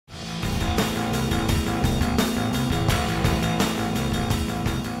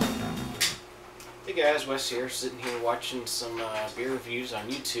guys, Wes here, sitting here watching some beer reviews on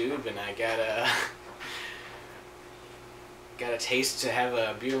YouTube, and I got a taste to have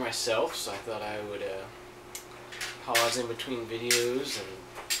a beer myself, so I thought I would pause in between videos and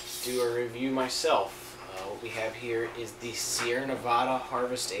do a review myself. What we have here is the Sierra Nevada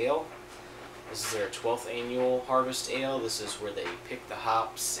Harvest Ale. This is their 12th annual Harvest Ale. This is where they pick the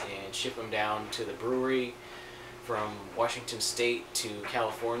hops and ship them down to the brewery from Washington State to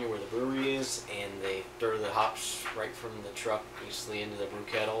California, where the brewery is, and they throw the hops right from the truck basically into the brew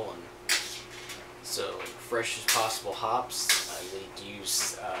kettle, and so fresh as possible hops. They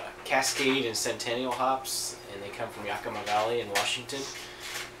use Cascade and Centennial hops, and they come from Yakima Valley in Washington.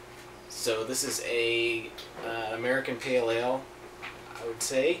 So this is a American Pale Ale, I would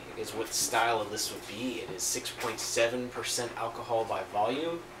say, is what the style of this would be. It is 6.7% alcohol by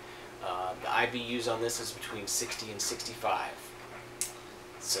volume. The IBUs on this is between 60 and 65.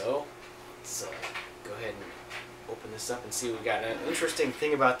 So let's go ahead and open this up and see what we got. An interesting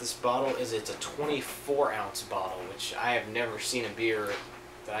thing about this bottle is it's a 24-ounce bottle, which I have never seen a beer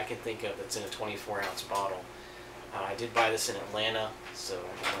that I can think of that's in a 24-ounce bottle. I did buy this in Atlanta, so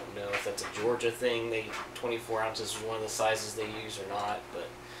I don't know if that's a Georgia thing. 24 ounces is one of the sizes they use or not, but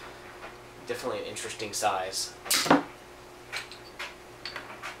definitely an interesting size.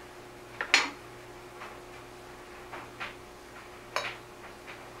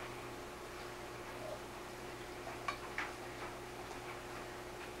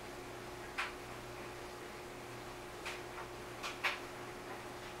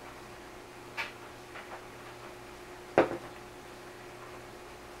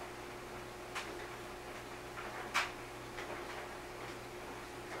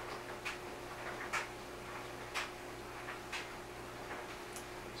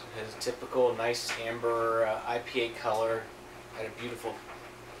 It has a typical nice amber IPA color. Had a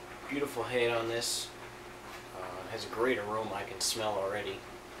beautiful head on this. Has a great aroma I can smell already.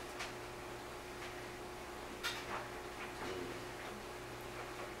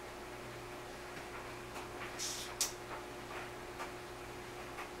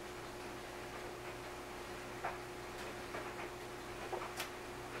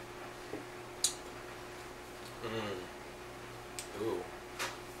 Ooh.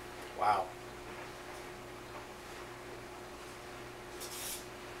 Wow.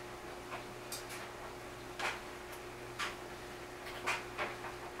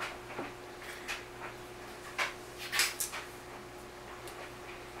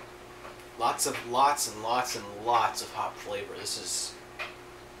 Lots of hop flavor. This is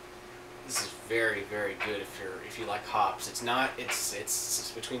very good if you like hops. It's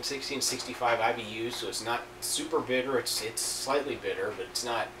between 60 and 65 IBUs, so it's not super bitter. It's slightly bitter, but it's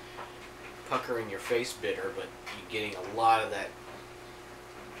not pucker in your face bitter, but you're getting a lot of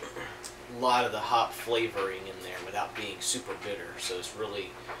the hop flavoring in there without being super bitter. So it's really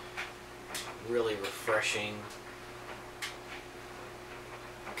refreshing.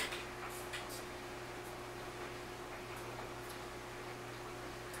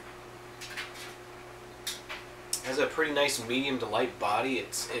 Has a pretty nice medium to light body.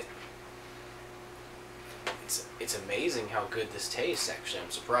 It's amazing how good this tastes. Actually,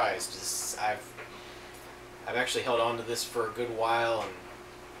 I'm surprised. I've actually held on to this for a good while, and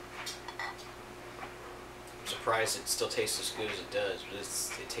I'm surprised it still tastes as good as it does. But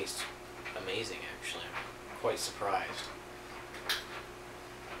it tastes amazing. Actually, I'm quite surprised.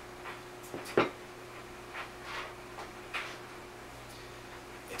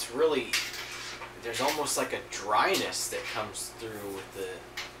 It's really, there's almost like a dryness that comes through with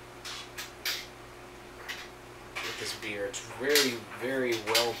this beer. It's very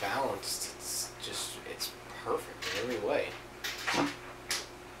well balanced. It's perfect in every way.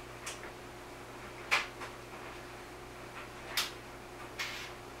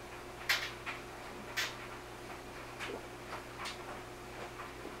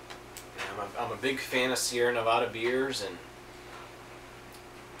 I'm a big fan of Sierra Nevada beers, and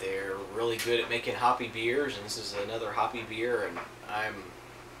they're really good at making hoppy beers, and this is another hoppy beer, and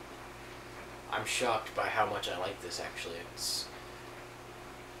I'm shocked by how much I like this. Actually,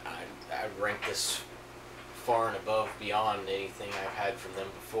 I rank this far and above beyond anything I've had from them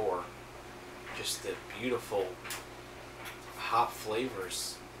before. Just the beautiful hop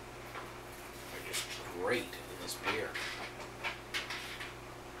flavors are just great in this beer.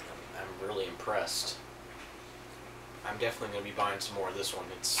 I'm really impressed. I'm definitely going to be buying some more of this one.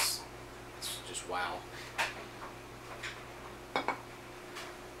 It's just wow.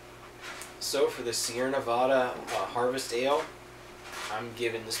 So for the Sierra Nevada Harvest Ale, I'm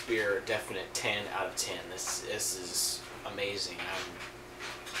giving this beer a definite 10 out of 10. This is amazing.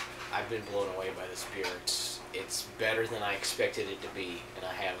 I've been blown away by this beer. It's better than I expected it to be, and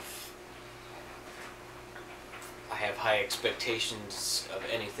I have high expectations of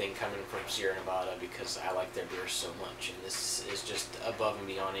anything coming from Sierra Nevada because I like their beer so much, and this is just above and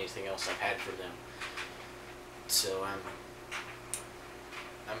beyond anything else I've had from them. So I'm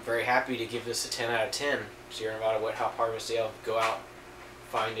very happy to give this a 10 out of 10. Sierra Nevada Wet Hop Harvest Ale. Go out,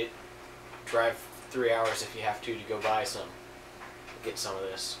 find it, drive 3 hours if you have to go buy some. Get some of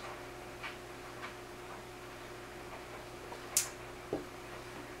this.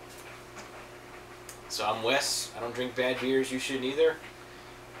 So I'm Wes. I don't drink bad beers. You shouldn't either.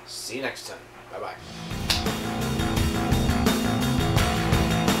 See you next time. Bye-bye.